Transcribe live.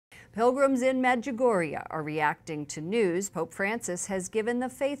Pilgrims in Medjugorje are reacting to news Pope Francis has given the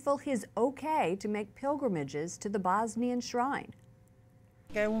faithful his okay to make pilgrimages to the Bosnian shrine.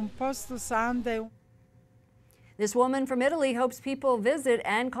 This woman from Italy hopes people visit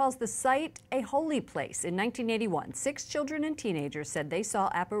and calls the site a holy place. In 1981, 6 children and teenagers said they saw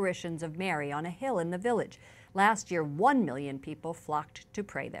apparitions of Mary on a hill in the village. Last year, 1 million people flocked to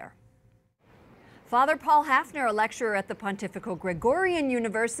pray there. Father Paul Hafner, a lecturer at the Pontifical Gregorian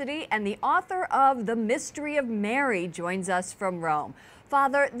University and the author of The Mystery of Mary, joins us from Rome.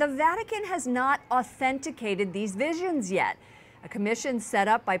 Father, the Vatican has not authenticated these visions yet. A commission set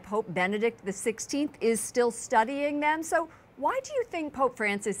up by Pope Benedict XVI is still studying them. So why do you think Pope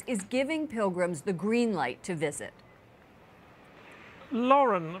Francis is giving pilgrims the green light to visit?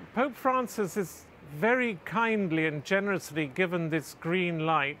 Lauren, Pope Francis is very kindly and generously given this green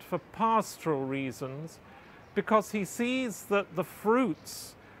light for pastoral reasons, because he sees that the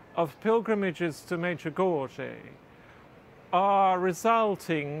fruits of pilgrimages to Medjugorje are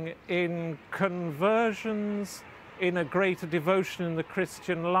resulting in conversions, in a greater devotion in the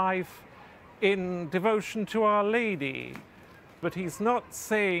Christian life, in devotion to Our Lady. But he's not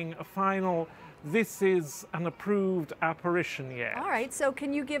saying a final, this is an approved apparition yet. All right, so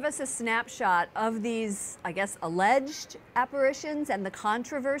can you give us a snapshot of these, I guess, alleged apparitions and the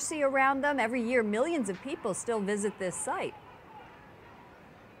controversy around them? Every year, millions of people still visit this site.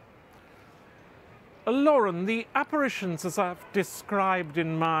 Lauren, the apparitions, as I've described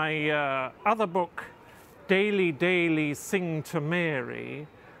in my other book, Daily Sing to Mary,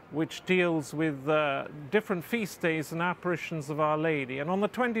 which deals with different feast days and apparitions of Our Lady. And on the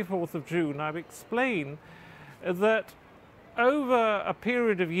 24th of June, I've explained that over a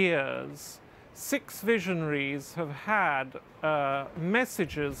period of years, 6 visionaries have had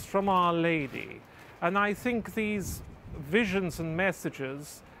messages from Our Lady. And I think these visions and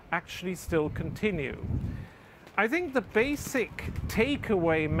messages actually still continue. I think the basic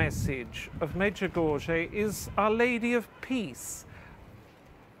takeaway message of Medjugorje is Our Lady of Peace.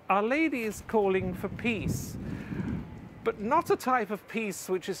 Our Lady is calling for peace, but not a type of peace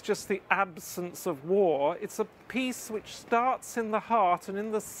which is just the absence of war. It's a peace which starts in the heart and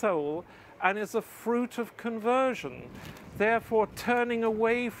in the soul and is a fruit of conversion, therefore turning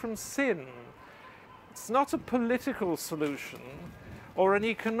away from sin. It's not a political solution or an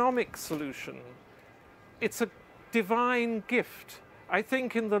economic solution. It's a divine gift. I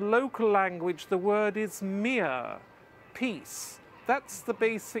think in the local language the word is mere, peace. That's the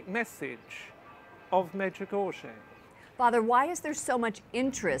basic message of Medjugorje. Father, why is there so much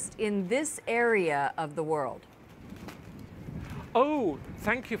interest in this area of the world? Oh,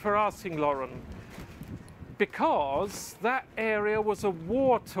 thank you for asking, Lauren. Because that area was a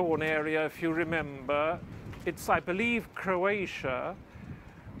war-torn area, if you remember. It's, I believe, Croatia,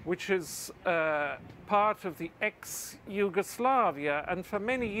 which is part of the ex-Yugoslavia, and for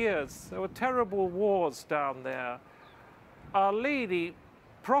many years there were terrible wars down there. Our Lady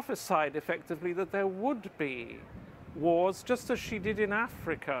prophesied effectively that there would be wars, just as she did in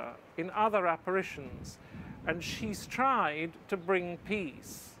Africa, in other apparitions, and she's tried to bring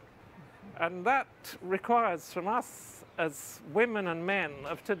peace. And that requires from us as women and men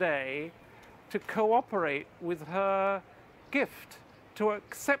of today to cooperate with her gift, to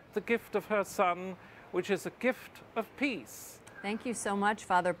accept the gift of her Son, which is a gift of peace. Thank you so much,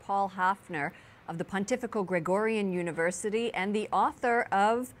 Father Paul Hafner of the Pontifical Gregorian University and the author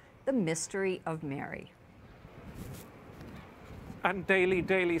of The Mystery of Mary. And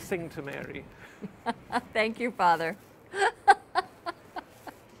daily sing to Mary. Thank you, Father.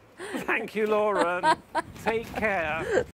 Thank you, Lauren. Take care.